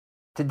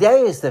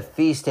Today is the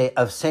feast day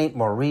of Saint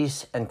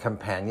Maurice and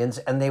companions,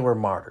 and they were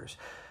martyrs.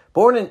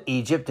 Born in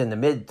Egypt in the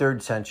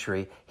mid-3rd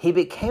century, he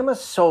became a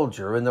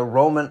soldier in the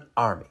Roman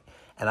army.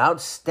 An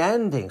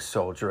outstanding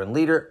soldier and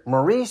leader,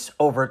 Maurice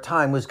over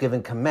time was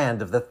given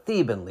command of the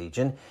Theban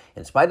legion.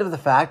 In spite of the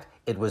fact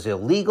it was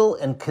illegal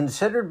and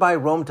considered by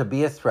Rome to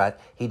be a threat,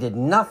 he did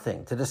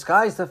nothing to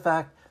disguise the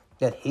fact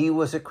that he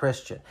was a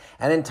Christian.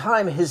 And in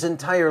time, his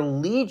entire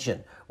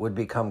legion would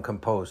become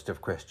composed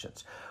of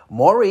Christians.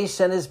 Maurice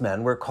and his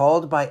men were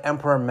called by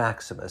Emperor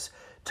Maximus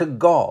to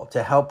Gaul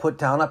to help put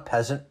down a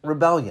peasant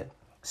rebellion.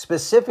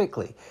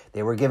 Specifically,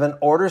 they were given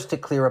orders to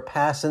clear a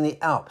pass in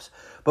the Alps.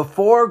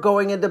 Before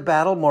going into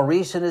battle,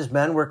 Maurice and his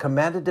men were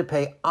commanded to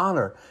pay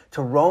honor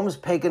to Rome's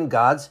pagan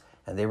gods,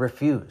 and they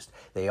refused.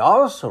 They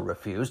also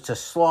refused to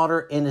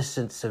slaughter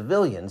innocent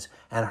civilians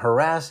and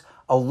harass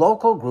a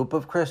local group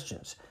of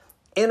Christians.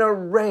 In a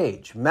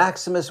rage,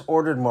 Maximus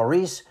ordered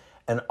Maurice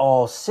and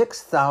all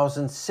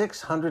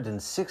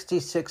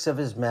 6,666 of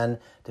his men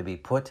to be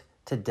put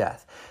to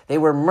death. They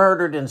were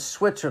murdered in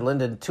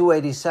Switzerland in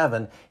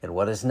 287 in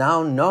what is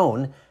now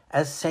known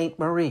as St.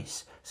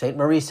 Maurice. St.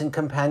 Maurice and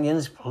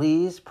companions,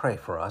 please pray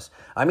for us.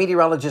 I'm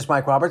meteorologist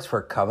Mike Roberts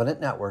for Covenant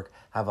Network.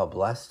 Have a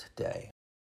blessed day.